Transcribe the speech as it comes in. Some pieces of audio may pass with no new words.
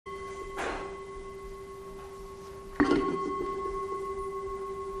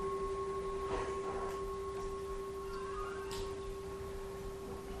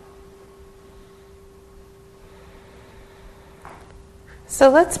So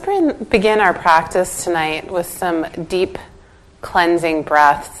let's begin our practice tonight with some deep cleansing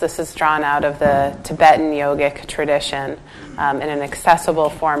breaths. This is drawn out of the Tibetan yogic tradition in an accessible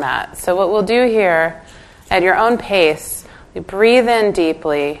format. So what we'll do here, at your own pace, we breathe in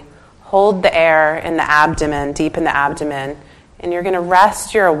deeply, hold the air in the abdomen, deep in the abdomen, and you're going to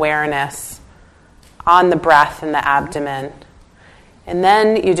rest your awareness on the breath in the abdomen. And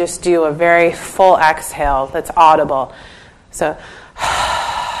then you just do a very full exhale that's audible. So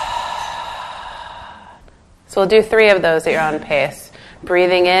we'll do 3 of those at your own pace.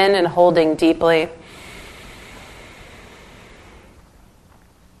 Breathing in and holding deeply.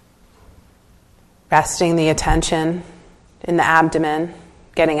 Resting the attention in the abdomen,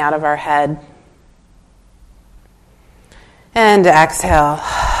 getting out of our head. And exhale.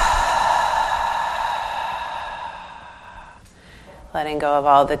 Letting go of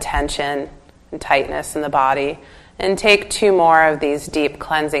all the tension and tightness in the body. And take 2 more of these deep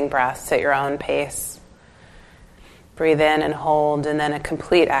cleansing breaths at your own pace. Breathe in and hold, and then a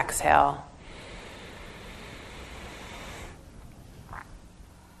complete exhale.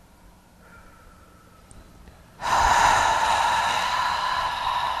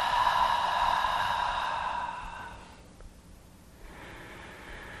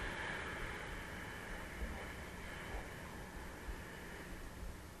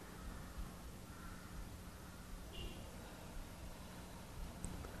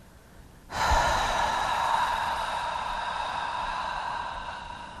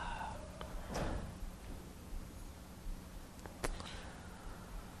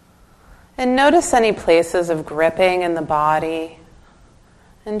 And notice any places of gripping in the body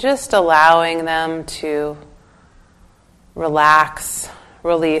and just allowing them to relax,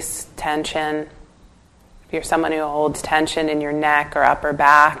 release tension. If you're someone who holds tension in your neck or upper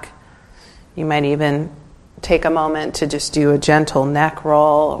back, you might even take a moment to just do a gentle neck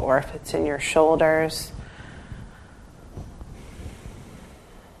roll, or if it's in your shoulders.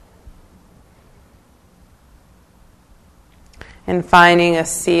 And finding a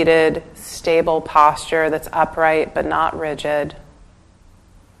seated, stable posture that's upright but not rigid.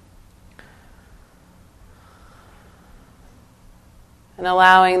 And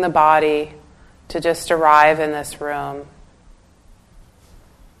allowing the body to just arrive in this room.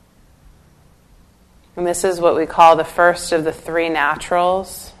 And this is what we call the first of the 3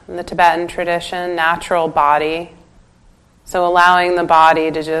 naturals in the Tibetan tradition, natural body. So allowing the body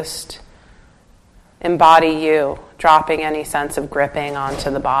to just embody you, dropping any sense of gripping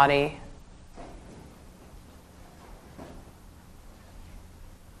onto the body.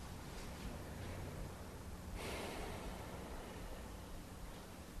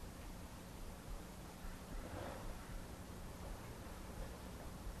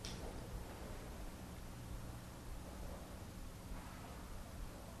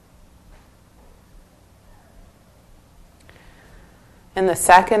 And the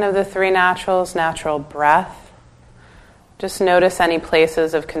second of the 3 naturals, natural breath. Just notice any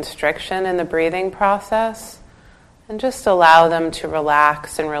places of constriction in the breathing process and just allow them to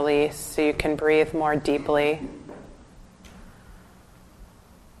relax and release so you can breathe more deeply.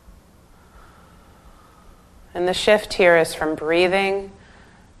 And the shift here is from breathing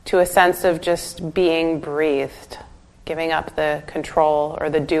to a sense of just being breathed, giving up the control or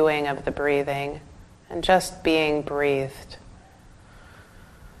the doing of the breathing and just being breathed.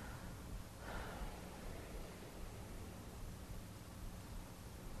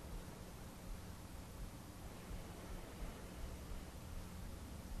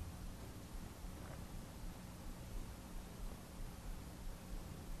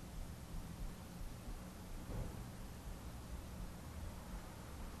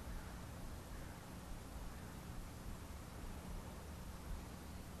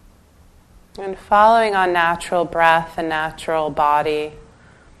 And following on natural breath and natural body,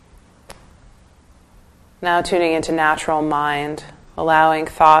 now tuning into natural mind, allowing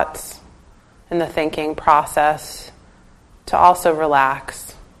thoughts and the thinking process to also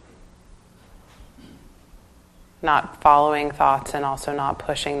relax. Not following thoughts and also not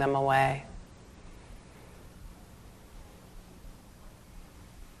pushing them away.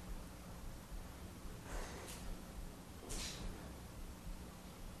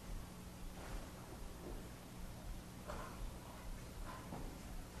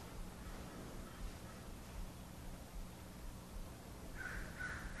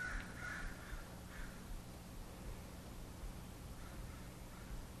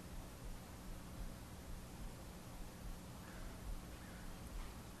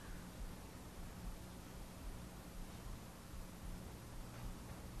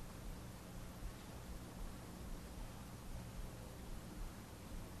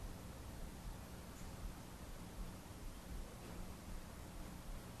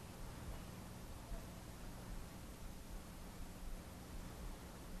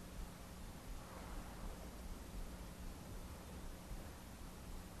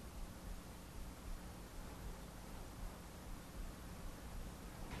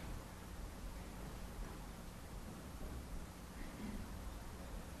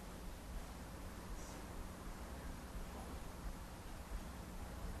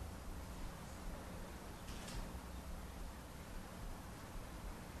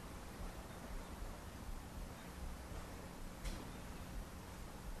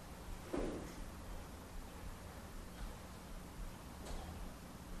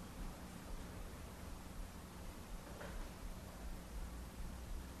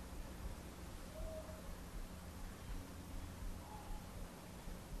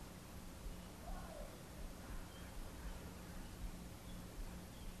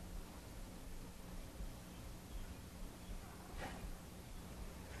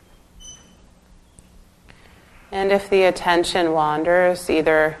 And if the attention wanders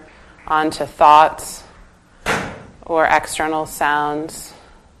either onto thoughts or external sounds,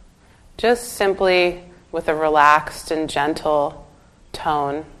 just simply with a relaxed and gentle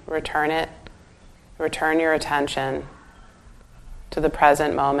tone, return your attention to the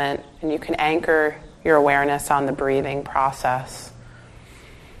present moment, and you can anchor your awareness on the breathing process.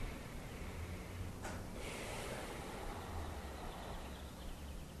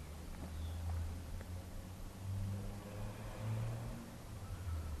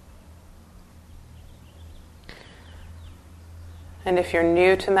 And if you're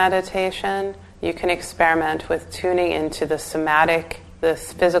new to meditation, you can experiment with tuning into the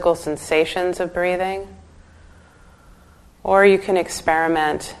physical sensations of breathing. Or you can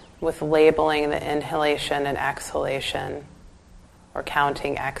experiment with labeling the inhalation and exhalation, or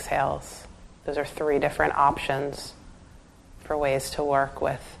counting exhales. Those are 3 different options for ways to work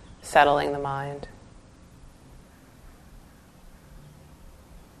with settling the mind.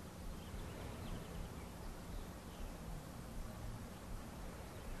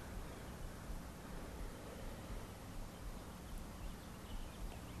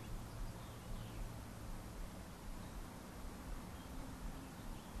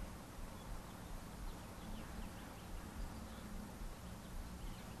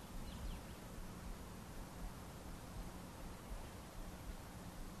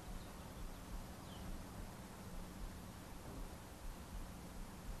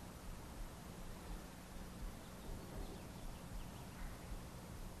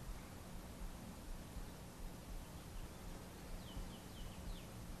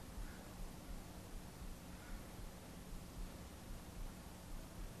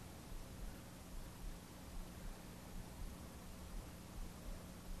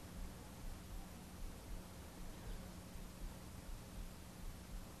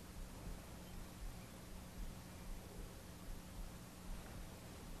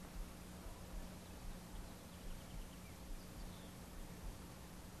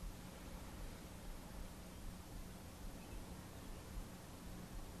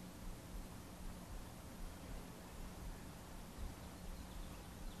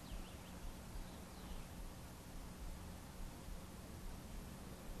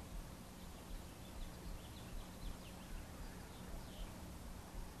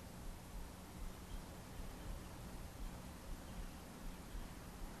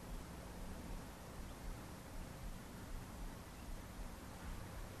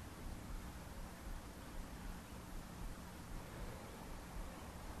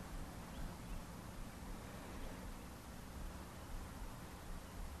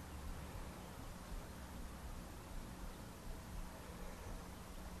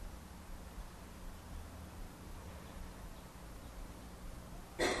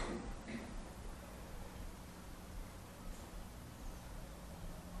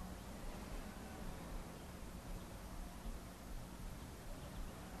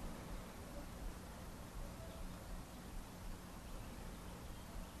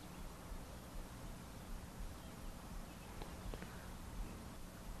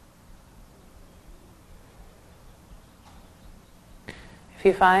 If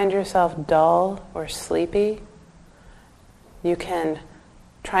you find yourself dull or sleepy, you can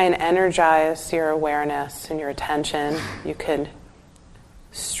try and energize your awareness and your attention. You could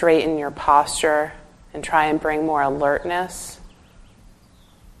straighten your posture and try and bring more alertness.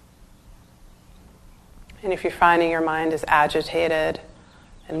 And if you're finding your mind is agitated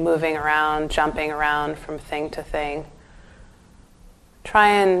and moving around, jumping around from thing to thing, try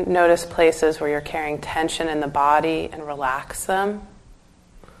and notice places where you're carrying tension in the body and relax them.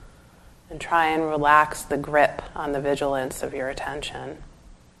 And try and relax the grip on the vigilance of your attention.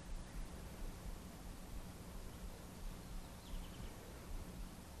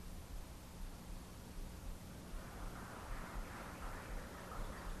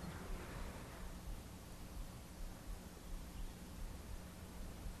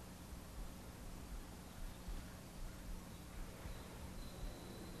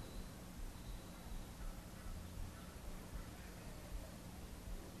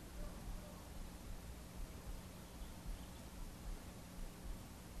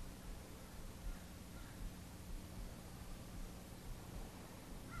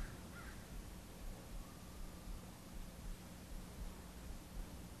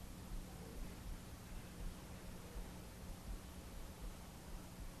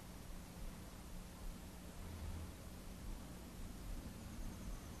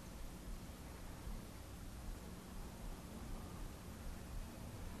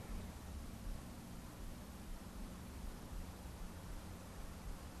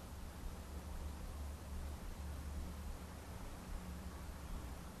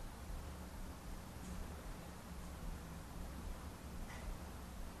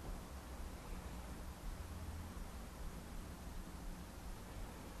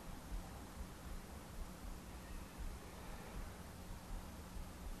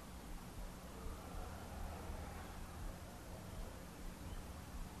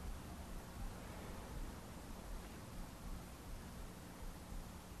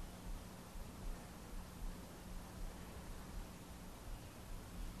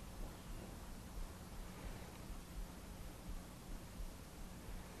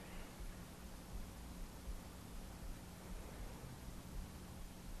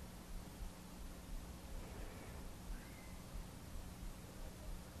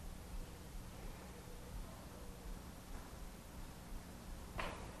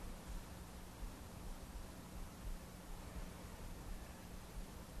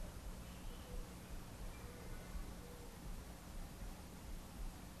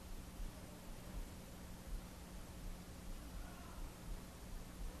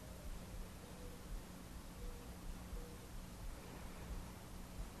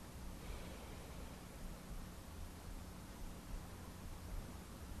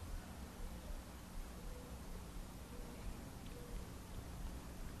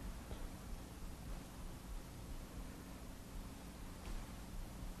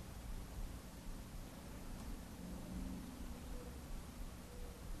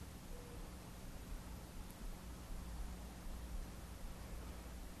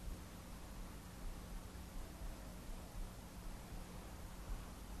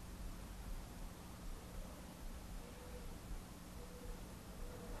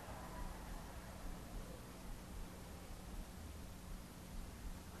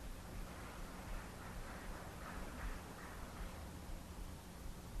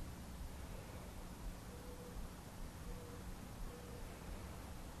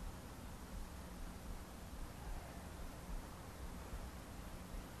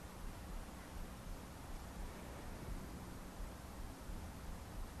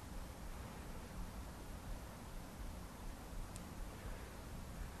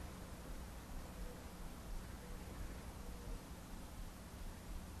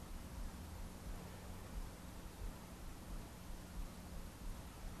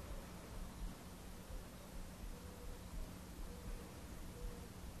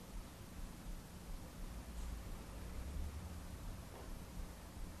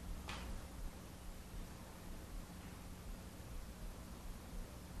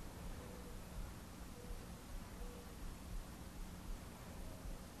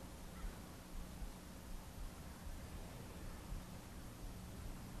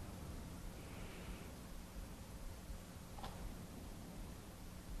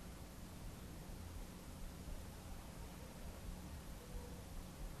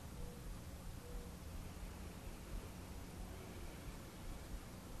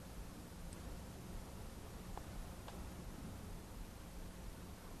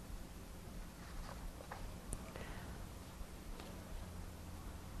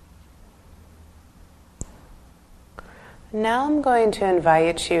 Now I'm going to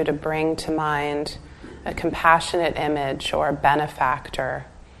invite you to bring to mind a compassionate image or a benefactor,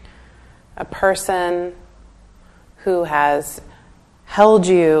 a person who has held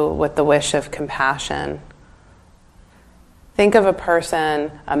you with the wish of compassion. Think of a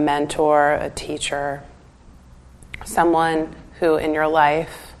person, a mentor, a teacher, someone who in your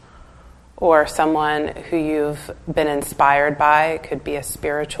life or someone who you've been inspired by. It could be a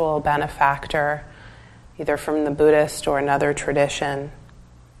spiritual benefactor, either from the Buddhist or another tradition,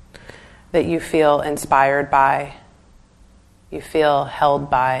 that you feel inspired by, you feel held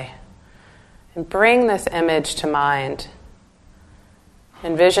by. And bring this image to mind.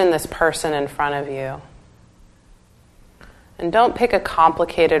 Envision this person in front of you. And don't pick a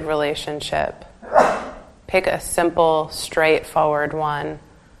complicated relationship. Pick a simple, straightforward one.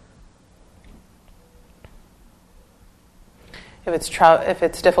 If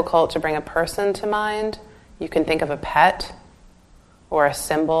it's difficult to bring a person to mind, you can think of a pet or a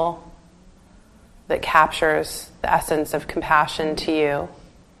symbol that captures the essence of compassion to you.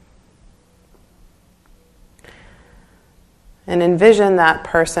 And envision that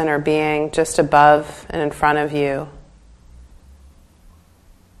person or being just above and in front of you,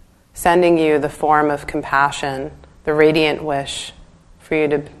 sending you the form of compassion, the radiant wish for you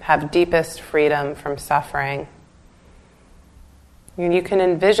to have deepest freedom from suffering. And you can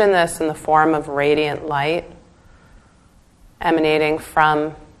envision this in the form of radiant light emanating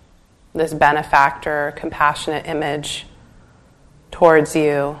from this benefactor, compassionate image towards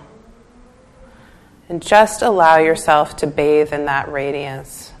you. And just allow yourself to bathe in that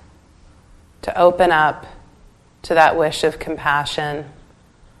radiance, to open up to that wish of compassion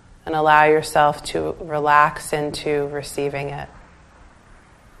and allow yourself to relax into receiving it.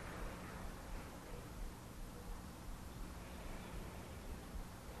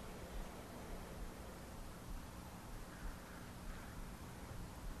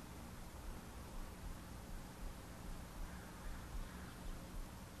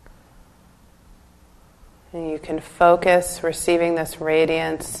 And you can focus receiving this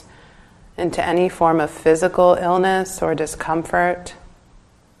radiance into any form of physical illness or discomfort,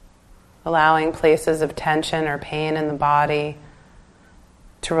 allowing places of tension or pain in the body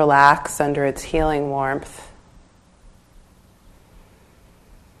to relax under its healing warmth.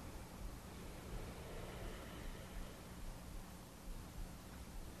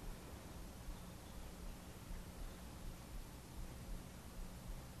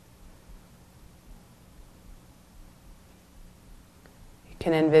 You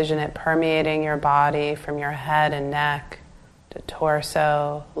can envision it permeating your body from your head and neck to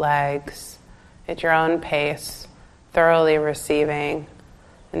torso, legs, at your own pace, thoroughly receiving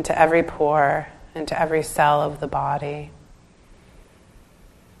into every pore, into every cell of the body.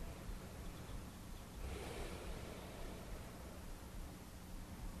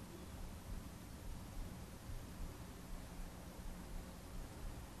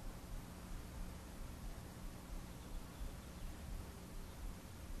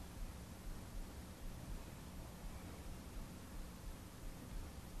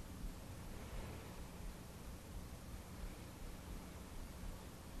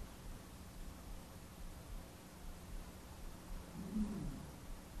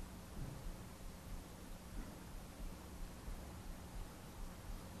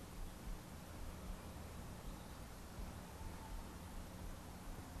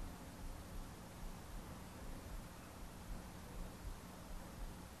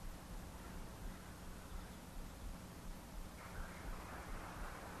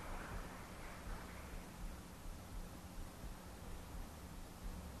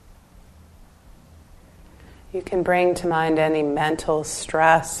 You can bring to mind any mental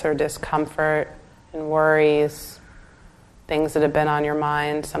stress or discomfort and worries, things that have been on your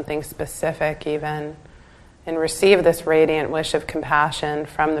mind, something specific even, and receive this radiant wish of compassion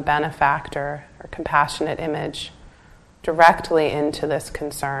from the benefactor or compassionate image directly into this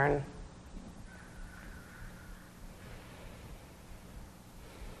concern.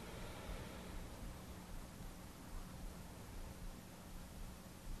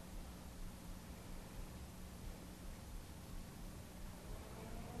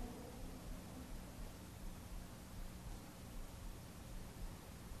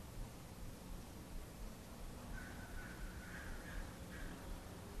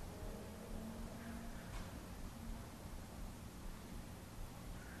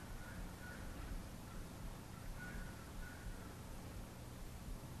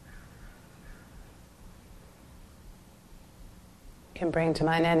 Can bring to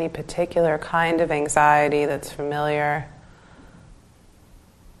mind any particular kind of anxiety that's familiar,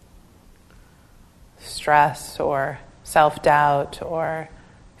 stress or self-doubt or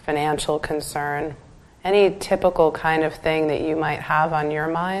financial concern, any typical kind of thing that you might have on your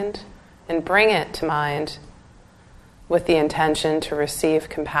mind, and bring it to mind with the intention to receive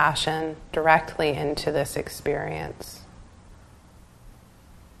compassion directly into this experience.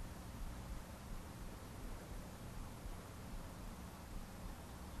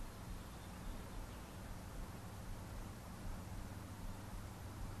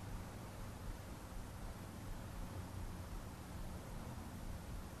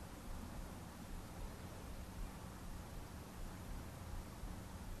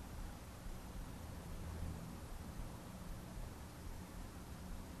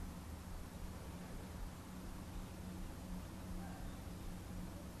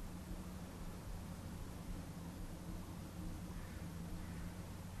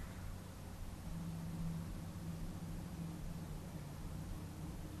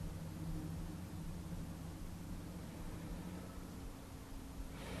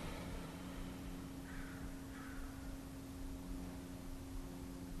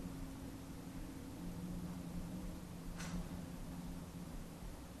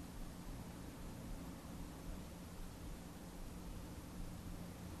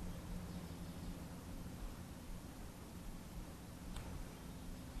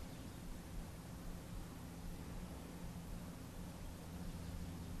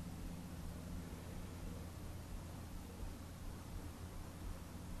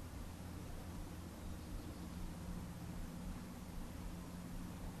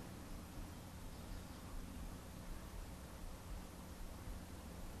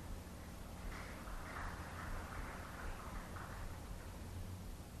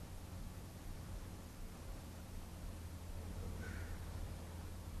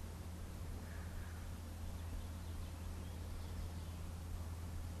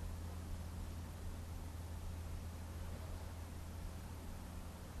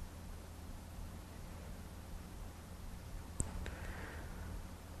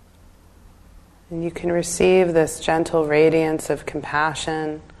 And you can receive this gentle radiance of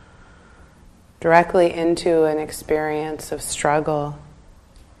compassion directly into an experience of struggle,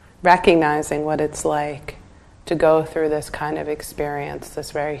 recognizing what it's like to go through this kind of experience,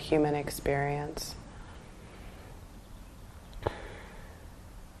 this very human experience.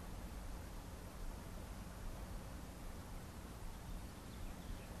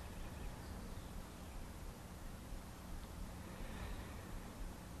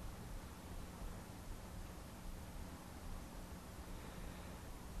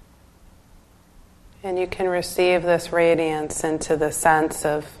 And you can receive this radiance into the sense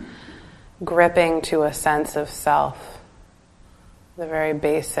of gripping to a sense of self, the very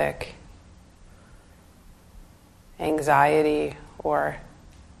basic anxiety or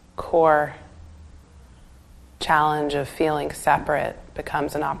core challenge of feeling separate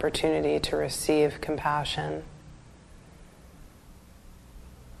becomes an opportunity to receive compassion.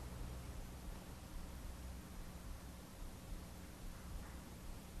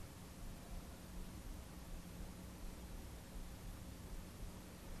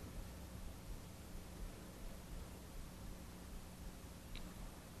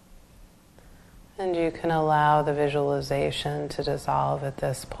 And you can allow the visualization to dissolve at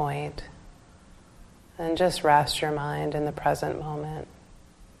this point, and just rest your mind in the present moment,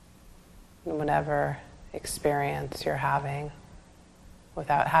 in whatever experience you're having,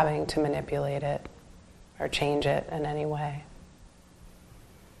 without having to manipulate it or change it in any way.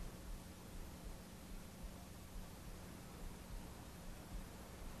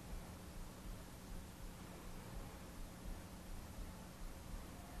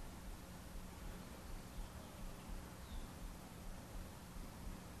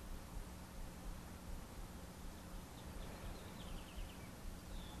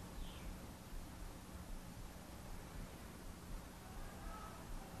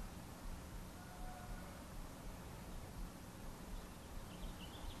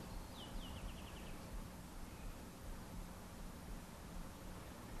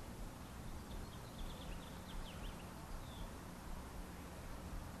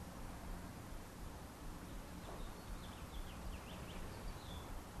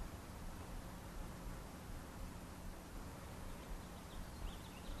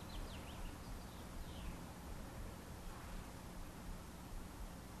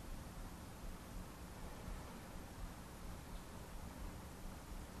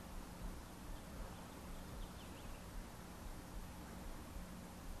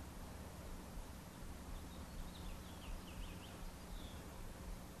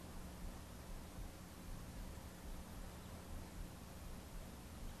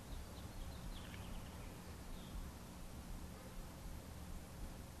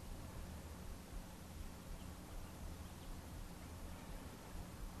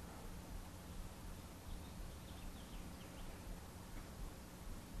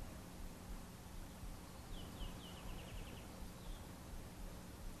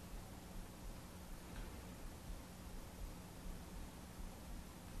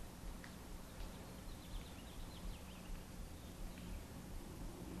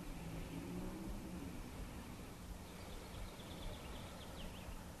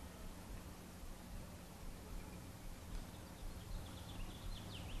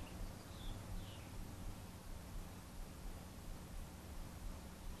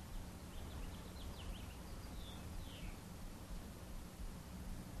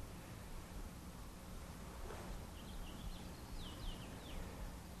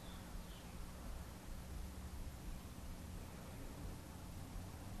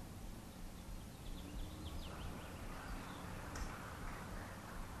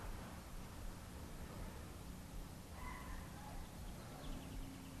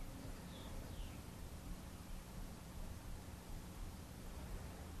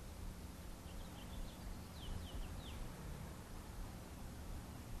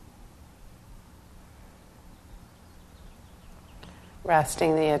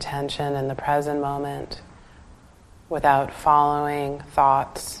 Resting the attention in the present moment without following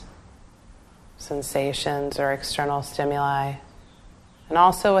thoughts, sensations, or external stimuli, and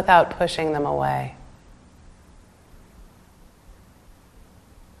also without pushing them away.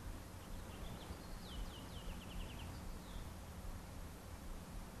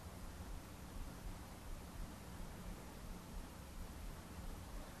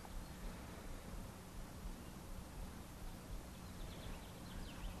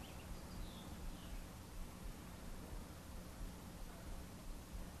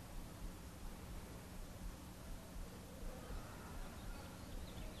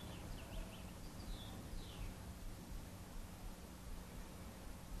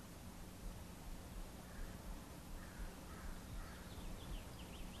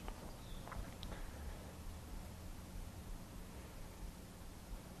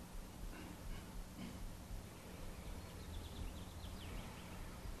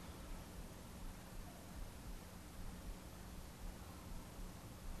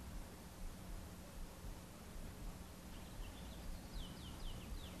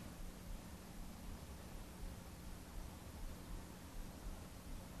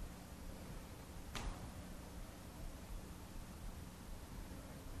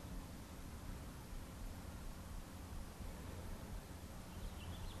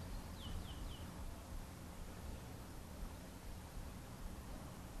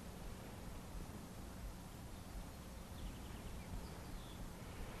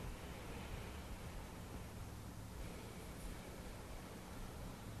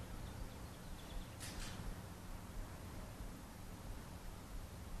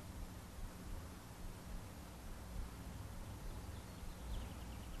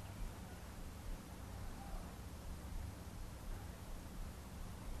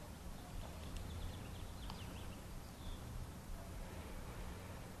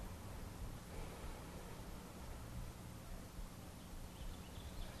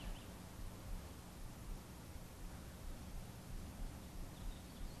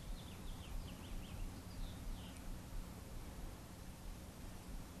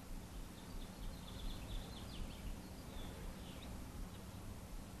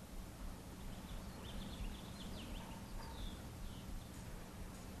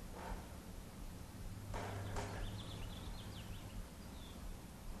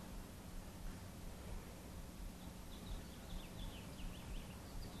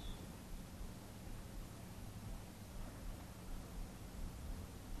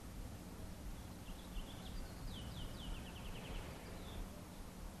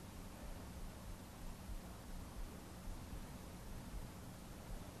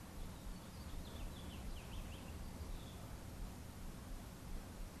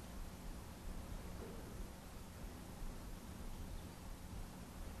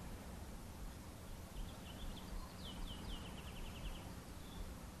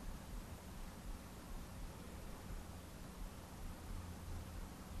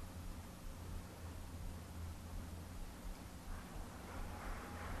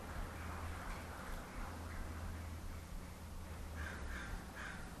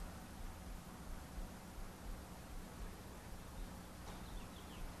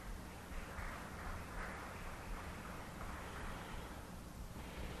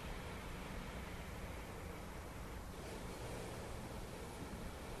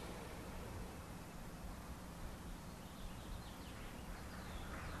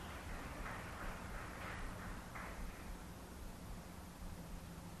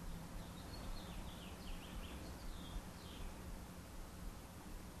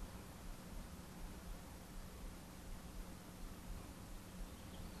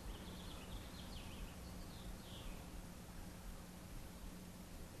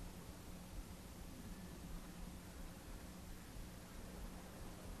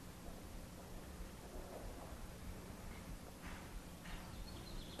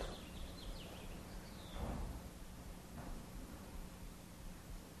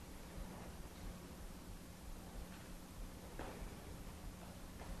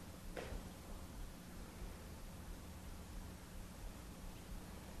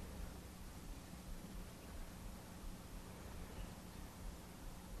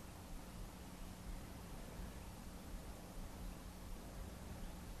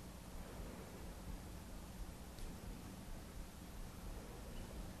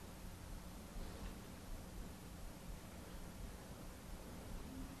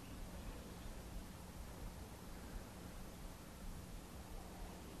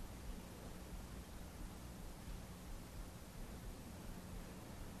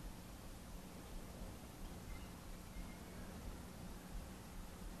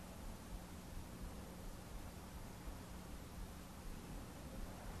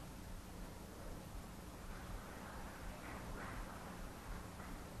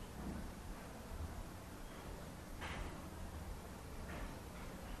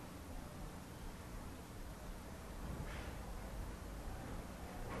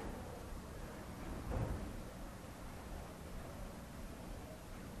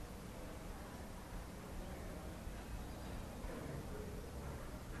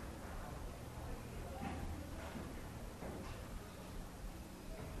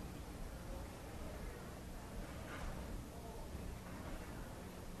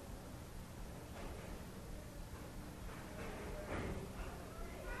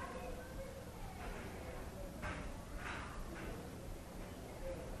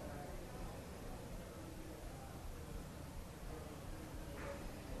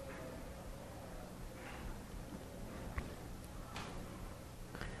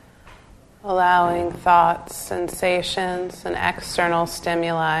 allowing thoughts, sensations, and external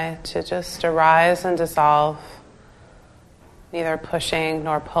stimuli to just arise and dissolve, neither pushing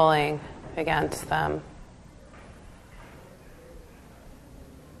nor pulling against them.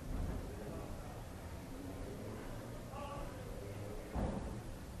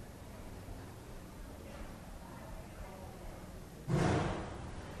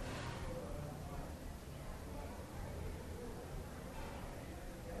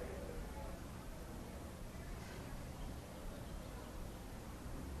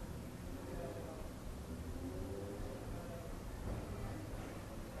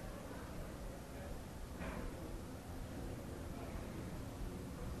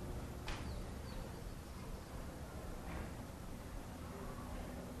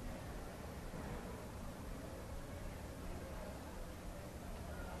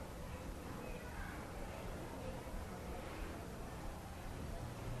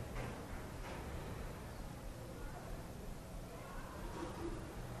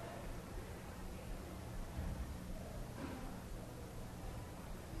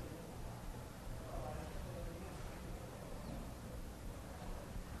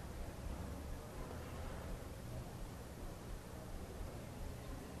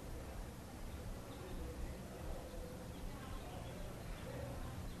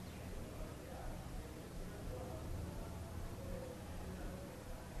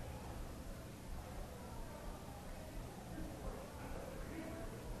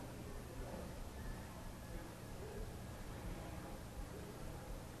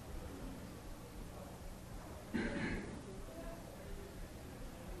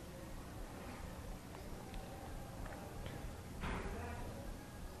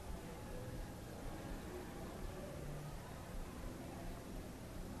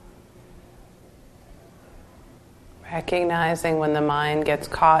 Recognizing when the mind gets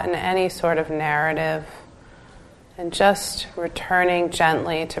caught in any sort of narrative and just returning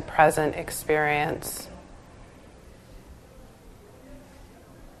gently to present experience.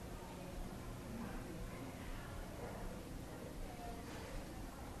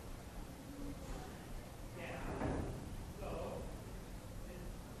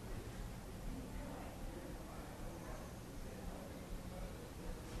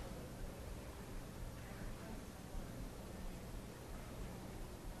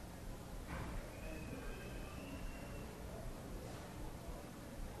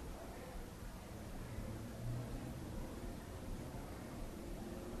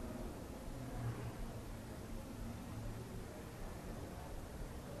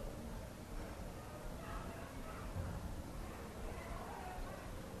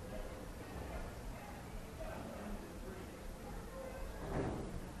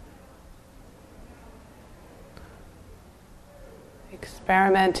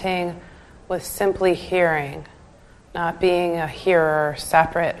 Experimenting with simply hearing, not being a hearer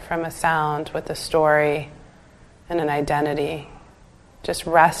separate from a sound with a story and an identity, just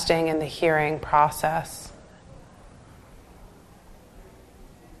resting in the hearing process.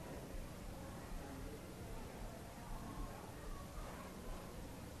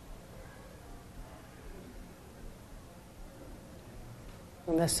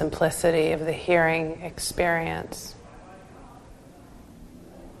 And the simplicity of the hearing experience.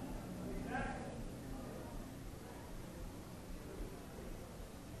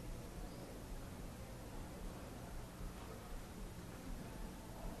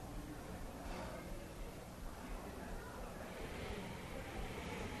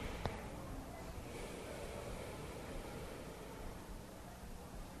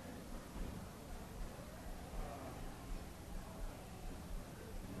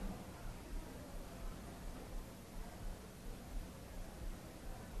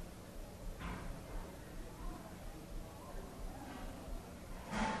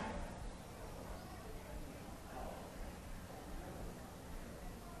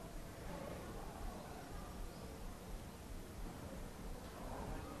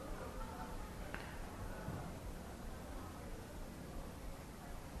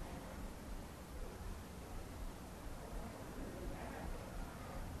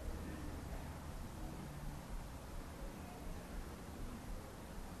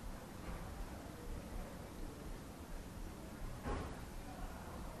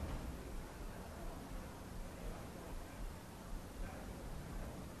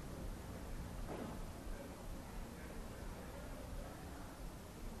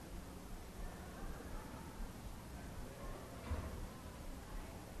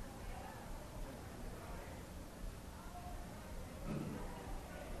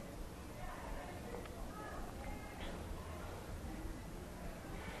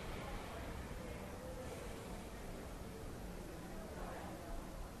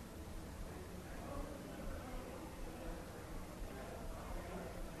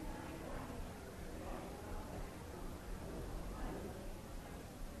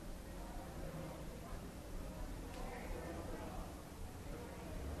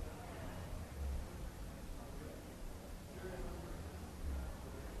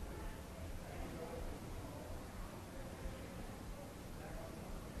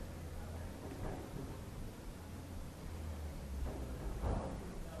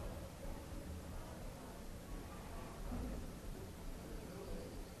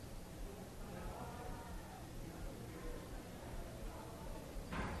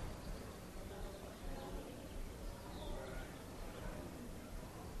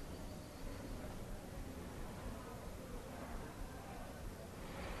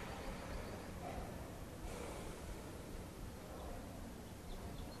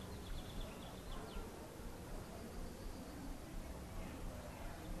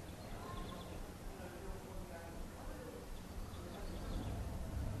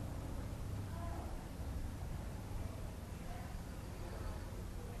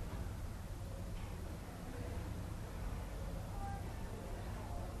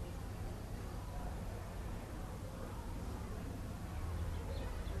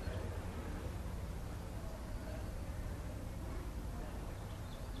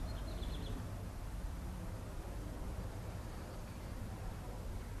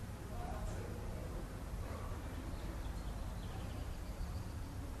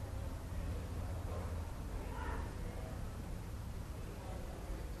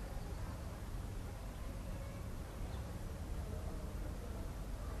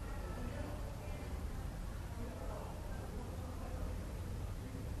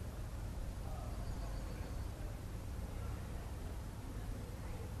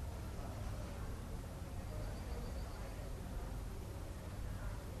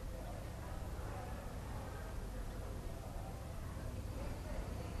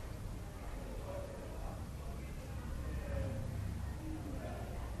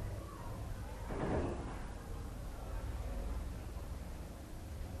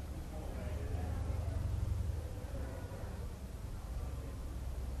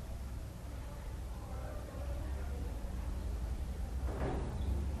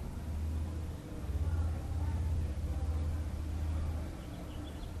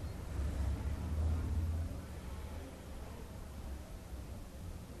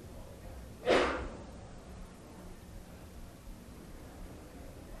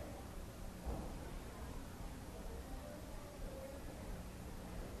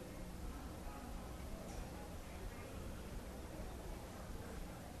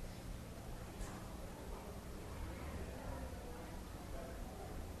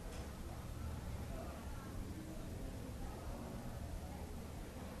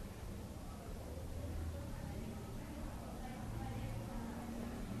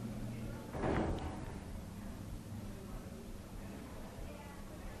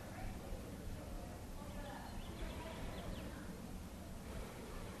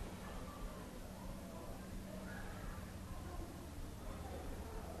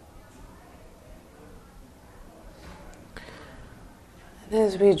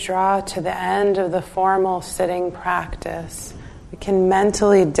 As we draw to the end of the formal sitting practice, we can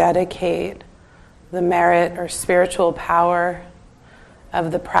mentally dedicate the merit or spiritual power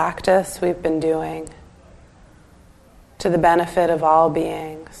of the practice we've been doing to the benefit of all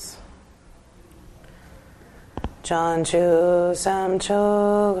beings. Janju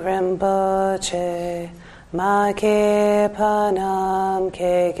Samchog Rinpoche Ma Ke Panam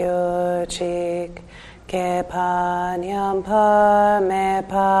Ke Gyurchik Ke Panyam Par Me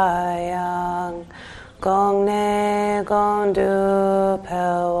Payang Gong Ne Gong Du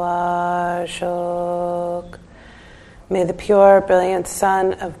Pelwar Shok. May the pure, brilliant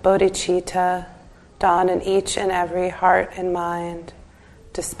sun of bodhicitta dawn in each and every heart and mind,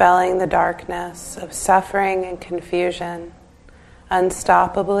 dispelling the darkness of suffering and confusion,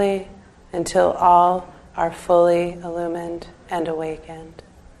 unstoppably until all are fully illumined and awakened.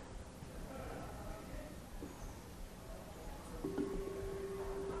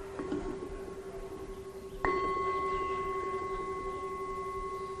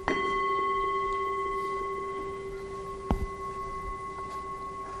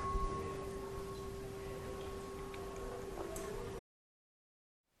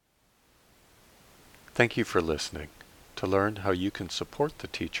 Thank you for listening. To learn how you can support the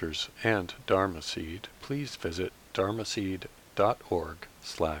teachers and Dharma Seed, please visit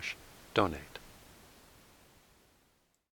dharmaseed.org/donate.